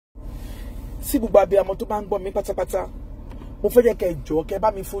sí gbogbo abiyamọ tó bá ń gbọ́ mi pátápátá mo fẹ́ jẹ́ kẹ́ jọ̀ọ́ kẹ́ bá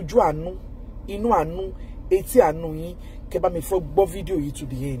mi fojú àánú inú àánú etí àánú yín kẹ́ bá mi gbọ́ fídíò yìí to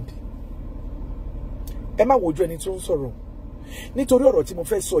the end. Ẹ má wojú ẹni tó ń sọ̀rọ̀ nítorí ọ̀rọ̀ tí mo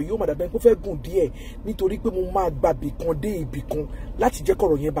fẹ́ sọ yìí ó mà dàbí pé ó fẹ́ gùn díẹ̀ nítorí pé mo máa gba ibìkan dé ibìkan láti jẹ́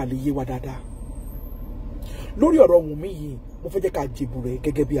kọ̀rọ̀ yẹn bá lè yé wa dáadáa. Lórí ọ̀rọ̀ Wunmi yìí mo fẹ́ jẹ́ ká jèbù rẹ̀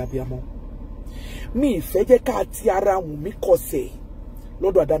gẹ́gẹ́ bí abiyamọ. Mi ìfẹ́ jẹ́ ká ti ara Wunmi kọsẹ̀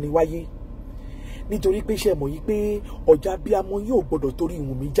lọ́dọ̀ àdániwáyé nítorí pé ṣe mọ̀ yìí pé ọjà abiyamọ yóò gbọ́dọ̀ torí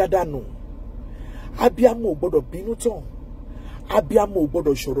Wunmi jádànù. Abiyamọ ò gbọ́dọ̀ bínú tán, abiyamọ ò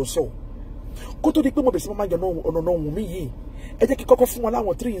gbọ́dọ̀ ṣọ̀rọ̀ sọ. Kó tó di pé mo bẹ̀rẹ̀ sí máa yànnà ọ̀nà Wunmi yìí, ẹ jẹ́ kí kọ́kọ́ fún wọn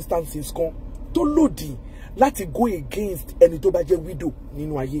láwọn 3 instances kan tó lòdì láti go against ẹni tó bá jẹ́ widow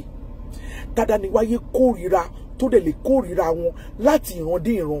nínú ayé. Tàdániwáyé kórìíra tó dẹ̀ lè kórìíra wọn láti ìran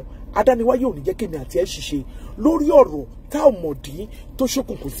dé ìran. Adániwáyé ò ní jẹ́ kémi àti ẹ ṣiṣẹ́ lórí ọ̀rọ̀ tá ò mọ̀dí tó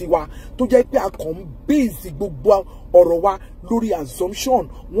ṣókùnkùn sí wa tó jẹ́ pé a kàn ń bèèzì gbogbo ọ̀rọ̀ wa lórí assumption.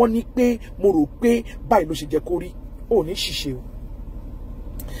 Wọ́n ní pé mo rò pé báyìí ló ṣe jẹ́ kó rí. Ò ní ṣiṣẹ́ o.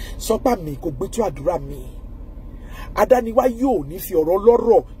 Sọpá mi kò gbé tó àdúrà mi. Adániwáyé ò ní fi ọ̀rọ̀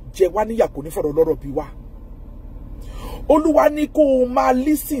lọ́rọ̀ jẹ wá níyà, kò ní fọ̀rọ̀ lọ́rọ̀ bí wa. Olúwa ní kó o máa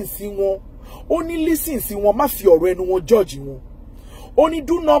listen sí wọn. Ó ní listen sí wọn, má fi ọ̀rọ̀ ẹnu wọn judge wọn. Only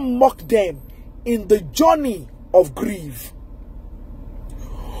do not mock them in the journey of grief.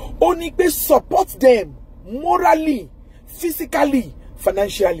 Only pay support them morally, physically,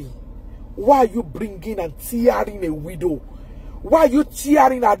 financially. Why are you bringing and tearing a widow? Why are you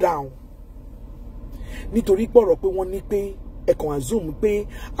tearing her down? Nítorí gbọ́rọ̀ pé wọ́n ní pé ẹ̀kan assume pé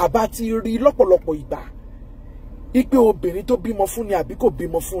àbá ti rí lọ́pọ̀lọpọ̀ ìgbà. Ipe obìnrin tó bímọ fún ni àbí kò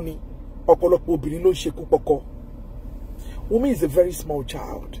bímọ fún ni. Ọ̀pọ̀lọpọ̀ obìnrin ló ń ṣekú pọkọ. Wunmi is a very small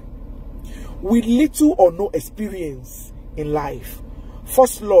child with little or no experience in life.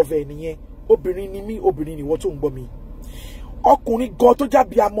 First love ẹnìyẹn, obìnrin ni mí, obìnrin ni wọ́n tó ń gbọ́ mi. Ọkùnrin gan tó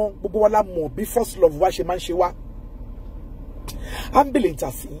jábíamọ gbogbo wa la mọ̀ bí first love wa ṣe máa ń ṣe wá. Ambulance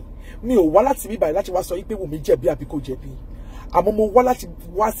ìtàsí mi ò wá láti bí báyìí láti wá sọ pé Wunmi jẹ̀bi àbí kò jẹ̀bi. Àmọ́ mo wá láti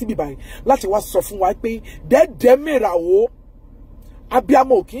wá sí bí báyìí láti wá sọ fún wa pé dẹ́dẹ́ mẹ́ra o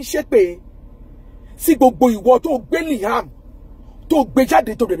abíamọ ò kì í ṣe pé sí gbogbo ìwọ tó gbé Liam tó gbé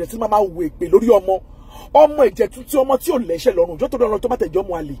jáde tó bẹ̀rẹ̀ sí máa wò èpè lórí ọmọ ìjẹ́ tuntun ọmọ tí ò lẹ́ṣẹ̀ lọ́rùn ọjọ́ tó lọ́rùn tó má tẹ̀jọ́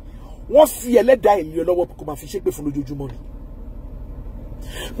mu àlè wọ́n fi ẹlẹ́dàá èlé lọ́wọ́ kó máa fi ṣépè fún lójoojúmọ́ ni.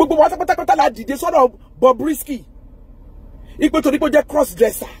 Gbogbo wọn pátápátá la dìde sọ́dọ̀ Bobrisky ipò tó ní pé ó jẹ́ cross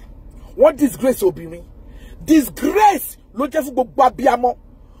dresser wọ́n disgrace obìnrin. Disgrace ló jẹ́ fún gbogbo abiyamọ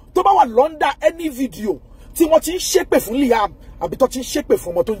tó bá wà lọ́ndà any video tí wọ́n ti ń ṣépè fún Liam àbí tó ti ń ṣépè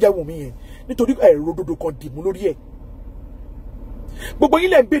fún ọmọ tó ń jẹ́ Wunmi yẹn nítorí ẹ̀rọ òdodo kan dìmú lórí ẹ̀. Gbogbo yín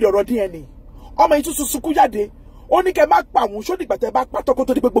lè ń béèrè ọ̀rọ̀ DNA ọmọ yìí tún sunkún jáde ó ní kẹ́ má pa àwọn ṣó dìgbà tẹ́ bá pa tọ́kọ́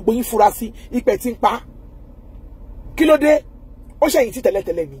tó di pé gbogbo yín fura sí ipẹ̀ tí ń pa. Kí ló dé? Ó ṣẹ̀yìn tí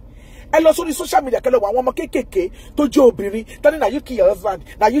tẹ́lẹ̀tẹ́lẹ̀ ni. Ẹ lọ sórí social media kẹ́lẹ́ wọ àwọn ọmọ kéékèèké tó jẹ́ obìnrin tani na you kill your husband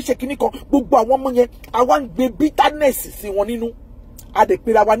na you ṣe kíní kan gbogbo àwọn ọmọ yẹn àwa ń gbé bitterness sí wọn nínú. A dẹ̀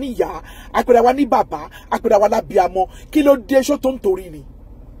pera wa ní ìyá, a pera wa ní bàbá, a pera wa lábíamọ. Kí ló dé ṣó tó ń torí ni?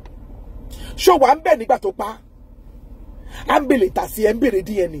 Ṣó wà ń bẹ̀ nígbà tó pa? À ń bèlè tàsí ẹ̀ ń bèrè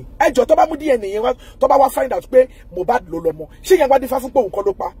DNA. Ẹjọ́ tó bá mú DNA yẹn wá tó bá wá find out pé Mohbad ló lọ́mọ. Ṣé yẹn wá dífá fún pé òun kọ́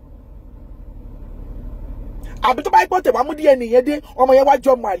ló pa? Àbí tó bá gbọ́ tẹ̀ wá mú DNA yẹn dé ọmọ yẹn wá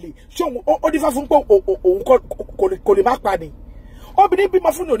jọ ọmọ àlè. Ṣé ó dífá fún pé òun kò lè má pa ni? Obìnrin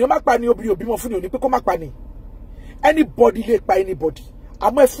bímọ fún ni òní má pa ni, obìnrin ò bímọ fún ni òní pé kó má pa ni. Anybody lè pa anybody.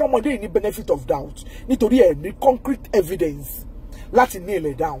 Àmọ́ ẹ fún ọmọdé yìí ní benefit of doubt nítorí ẹ̀ ní concrete evidence láti nail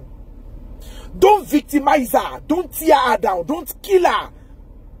it down. Don't victimize her. Don't tear her down. Don't kill her.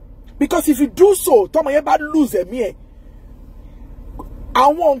 Because if you do so, tọ́mọ yẹn bá lose ẹ̀mí ẹ̀.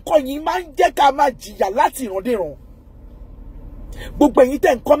 Àwọn nǹkan yìí máa ń jẹ́ ká máa jìyà láti ìrandíran. Gbogbo ẹ̀yin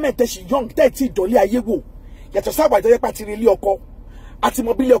tẹ́ ń comment tẹ́ ṣì young tẹ́ ti ìdọ̀lé ayé wò. Yàtọ̀ sábà ìjọba pàtí ilé ọkọ. Àti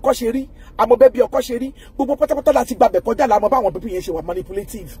mọ̀ bí ilé ọkọ ṣe rí. Àmọ́ bẹ́ẹ̀ bí ọkọ ṣe rí. Gbogbo pátápátá láti gbàbẹ̀ kọjá la mọ̀ báwọn bíbí yẹn ṣe wà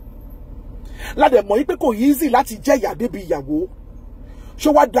manipulative. Ládẹ̀ mọ̀ yí pé kò easy láti jẹ́ ìyá débi ìyàwó.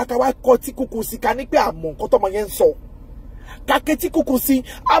 Ṣó wá daka wá kọ tí kúkú sí ká ní pé àmọ́ nǹkan tọ́mọ yẹn ń sọ. Kàkẹ́ tí kúkú sí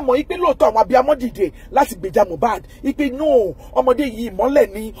àmọ́ yí pé lóòótọ́ àwọn abiyamọ dìde láti gbèjà Mohbad. Ipe no ọmọdé yìí mọ́lẹ̀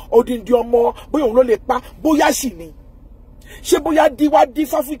ní odindi ọmọ bóyá òun ló lè pa bóyá sì ni. Ṣé bóyá wá dí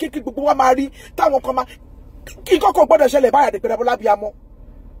fáfún kékeré gbogbo wa máa rí táwọn kan máa kí kọ́kọ́ gbọ́dọ̀ ṣẹlẹ̀ báyà dẹ̀pẹ̀rẹ̀ bọ́lá abiyamọ.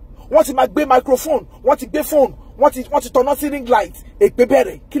 Wọ́n ti máa gbé microphone, wọ́n ti gbé phone, wọ́n ti tọ̀nà sí ring light. Èpè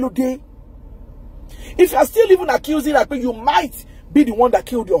bẹ̀rẹ̀ kí ló dé? If you are still even accusing that you might be the one that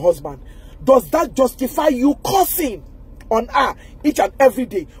killed your husband, does that justify you cursing on her each and every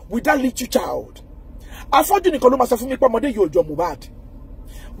day with that little child? Afọ́jú nìkan ló máa sọ fún mi pé ọmọdé yóò jọ Mohbad.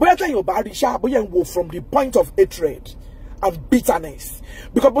 bóyá tẹ̀yin ò bá rí ṣá bóyá ń wò from the point of hatred and bitterness,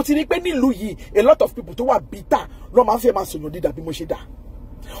 because bó ti ní pé nílùú yìí a lot of people tó wà bitter ló máa ń fẹ́ máa sọ̀yàn dídà bí mo ṣe dà.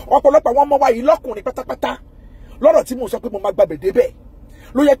 Ọ̀pọ̀lọpọ̀ àwọn ọmọ wa yìí lọ́kùnrin pátápátá lọ́rọ̀ tí mo sọ pé mo máa gbàgbé débẹ̀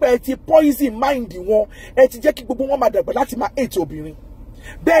ló yẹ pé ẹ ti poison mind wọn, ẹ ti jẹ́ kí gbogbo wọn máa dàgbà láti máa hate obìnrin.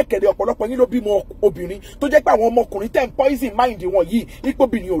 Bẹ́ẹ̀ kẹ̀dẹ̀ ọ̀pọ̀lọpọ̀ yín ló bímọ obìnrin tó jẹ́ pé àwọn ọmọkùnrin tẹ̀ ń poison mind wọn yìí ipò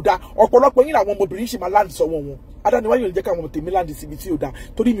obìnrin ò dáa. Ọ̀pọ̀lọpọ̀ yín làwọn ọmọbìnrin ṣì máa land sọ́wọ́ wọn. Adániwáyé ò lè jẹ́ káwọn ọmọ tèmi land síbi tí ò dáa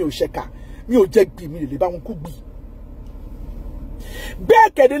torí mi ò ṣẹ̀ka, mi ò jẹ́ gbì, mi lè bá wọn kú gbì. Bẹ́ẹ̀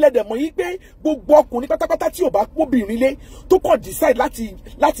kẹ̀dẹ̀ lẹ́dẹ̀ mọ̀ yí pé gbogbo ọkùnrin pátápátá tí ò bá póbìnrin lé tó kàn decide láti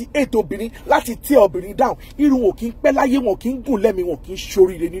hate obìnrin, láti tear obìnrin down, irun wọn kì í pẹ́ láyé, wọn kì í gùn lẹ́mìí, wọn kì í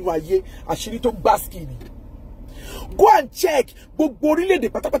ṣoríire nínú ayé. Àṣírí tó gbásíkì ni. Go and check gbogbo orílẹ̀-èdè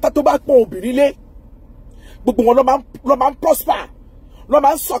pátápátá tó bá pọ́n obìnrin lé, gbogbo wọn ló máa ń prosper, ló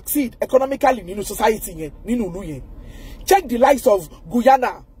máa ń succeed economically nínú society yẹn, nínú ìlú yẹn. Check the likes of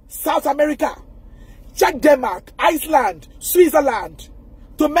Guyana, South America, check Denmark, Iceland, Switzerland,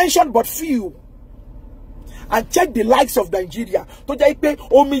 to mention but few. And check the likes of Nigeria. Tó jẹ́ pé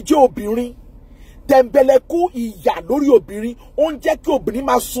omijé obìnrin, tẹ̀mbẹ̀lẹ̀kú ìyà lórí obìnrin, ó ń jẹ́ kí obìnrin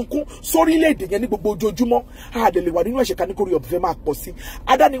máa sunkún sórílẹ̀-èdè yẹn ní gbogbo ojoojúmọ́. Àdèlè wà nínú ẹ̀ṣẹ̀ kan ní kórè ọ̀bẹ máa pọ̀ sí.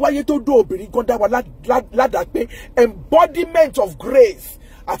 Adániwáyé tó dó obìnrin gan dá wa ládàá pé embodiment of grace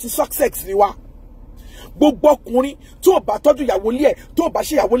àti success ni wa. Gbogbo ọkùnrin tó bá tọ́jú ìyàwó ilé ẹ̀, tó bá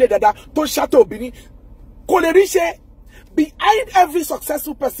ṣe ìyàwó ilé dáadáa, tó ṣàtọ̀ obìnrin, kò lè rí ṣe. Behind every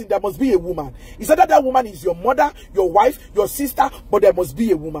successful person, there must be a woman. It's either that woman is your mother, your wife, your sister, but there must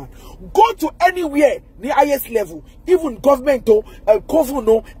be a woman. Go to anywhere, the highest level, even government,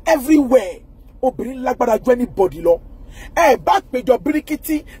 governor, everywhere. Obìnrin lágbára ju anybody lọ. Bá péjọ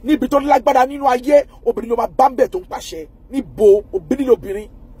birikiti níbi tó lágbára nínú ayé, obìnrin ló máa bá ń bẹ̀ tó ń pàṣẹ. Níbo obìnrin lóbìnrin.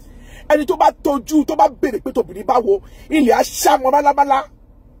 Ẹni tó bá tọ́jú, tó bá béèrè pé tóbìnrin bá wo, ilẹ̀ á ṣá mọ́ málámálá.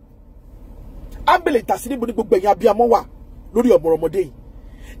 Ambele ìtàsí níbo ní gbogbo ẹ̀yin abiyamọ wà lórí ọ̀mọ̀rọ̀ ọmọdé yìí.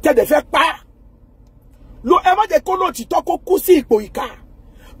 Tẹ̀dẹ̀ fẹ́ pa. Ẹ má jẹ́ kó lóòtítọ́ kó kú sí ipò ìkà.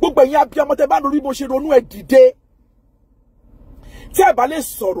 Gbogbo ẹ̀yin abiyamọ tẹ́ bá lórí bó ṣe ronú ẹ dìde. Tí ẹ bá lè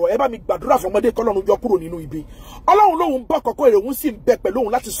sọ̀rọ̀, ẹ bá mi gbàdúrà fún ọmọdé k'Ọlọ́run yọ kúrò nínú ibi. Ọlọ́run lóhun bọ́ kọ́kọ́ èrè òun sì ń bẹ pẹ̀lú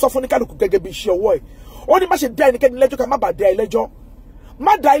òun láti sọ fún oníkálùkù gẹ́gẹ́ bí iṣẹ́ ọwọ́ ẹ̀. Ó ní má ṣe dá ẹnikẹ́ni lẹ́jọ́ ká má bàa dá ẹ lẹ́jọ́.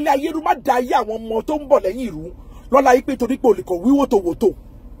 Má da ilé ayé rú, má da ayé àwọn ọmọ tó ń bọ̀ lẹ́yìn ìrú. Lọ́la yí pé torí pé olùkọ́ wíwò tó wò tó.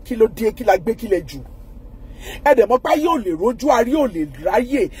 Kí ló dé, kí la gbé, kí lẹ jù. Ẹ̀dẹ̀ mọ́ pé yóò lè rojú, àrí ò lè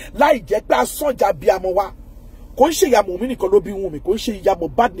ráyè láì jẹ́ pé asánjà bí amọ wa. Kò ń ṣe ìyá Wunmi nìkan ló bí Wunmi, kò ń ṣe ìyá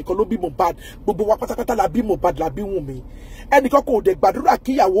Mohbad nìkan ló bí Mohbad. Gbogbo wa pátápátá la bí Mohbad, la bí Wunmi. Ẹnìkan kò dẹ̀ gbàdúrà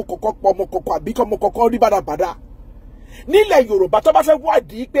kí ìyàwó kọ̀kọ́ pọ̀ ọmọ kọ̀kọ́ àbí kọ́mọ kọ̀kọ́ rí bàdàbàdà. Nílẹ̀ Yorùbá tó bá fẹ́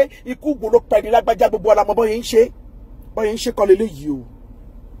wádìí pé ikú gbòòrò pẹ̀lú lágbájá gbogbo ọ̀làmọ́ bọ́yẹ̀ ń ṣe kọ́ leléyìí o.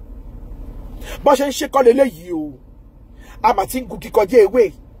 Bọ́ ṣe ń ṣe kọ́ leléyìí o. A mà ti ń gun kíkọjá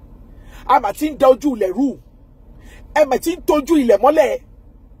ewé. A mà ti ń da ojú ilẹ̀ rú. Ẹ mà ti ń tójú ilẹ̀ mọ́lẹ̀.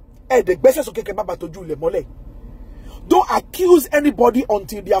 Ẹ̀dẹ̀ gbẹ́sẹ̀ sókè kẹ́ má bà tójú ilẹ̀ mọ́lẹ̀. Don't accuse anybody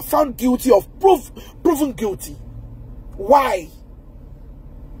until they are found guilty of proven guilty. Why?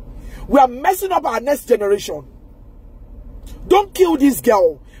 We are messing up our next generation. Don't kill this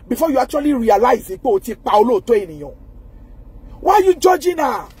girl before you actually realize it. Why are you judging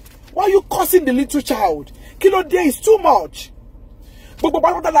her? Why are you cursing the little child? Kilo day is too much. Gbogbo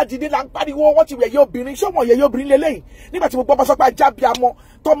pátá la dìde la ń pariwo wọ́n ti yẹ̀yẹ́ obìnrin ṣé wọ́n yẹ̀yẹ́ obìnrin lélẹ́yìn nígbà tí gbogbo ọba sọ pé ajábí amọ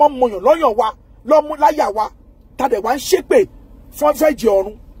tọmọ mọyàn lọ́yàn wa lọ́mú láyà wa tàdé wa ń ṣépè fún fẹ́jì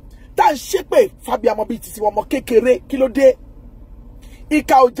ọ̀run tá ń ṣépè fàbí amọ bíi títí wọn mọ kékeré kí ló dé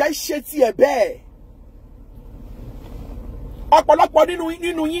ìkà ò jẹ́ ṣe tiẹ̀ bẹ́ẹ̀. Ọ̀pọ̀lọpọ̀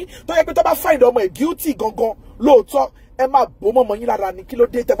nínú yín tó yẹ pé tó bá find ọmọ ẹ̀ guilty gangan lóòótọ́ ẹ máa bò mọ́mọ yín lára ni kí ló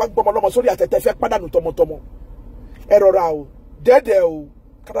dé tẹ́ bá gbọ́mọ lọ́mọ sórí àtẹ̀tẹ̀ fẹ́ pàdánù tọmọtọmọ. Ẹ rọra o dẹ́dẹ̀ o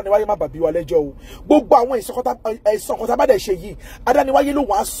k'Adániwáyé má bàbí wa lẹ́jọ́ o. Gbogbo àwọn ìsọ̀kọ̀tà bá dẹ̀ ṣe yìí Adániwáyé ló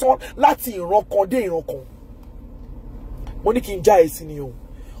wọ́n á sán láti ìran kan dé ìran kan. Mo ní kí n já ẹ sí ni o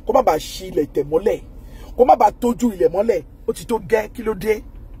kó má bàa ṣí ilẹ̀ tẹ̀ mọ́lẹ̀ kó má bàa tójú ilẹ̀ mọ́lẹ̀ ó ti tó gẹ́ kí ló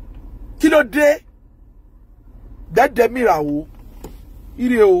dé dẹ́dẹ̀ mìíràn o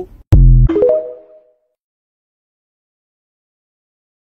ire o.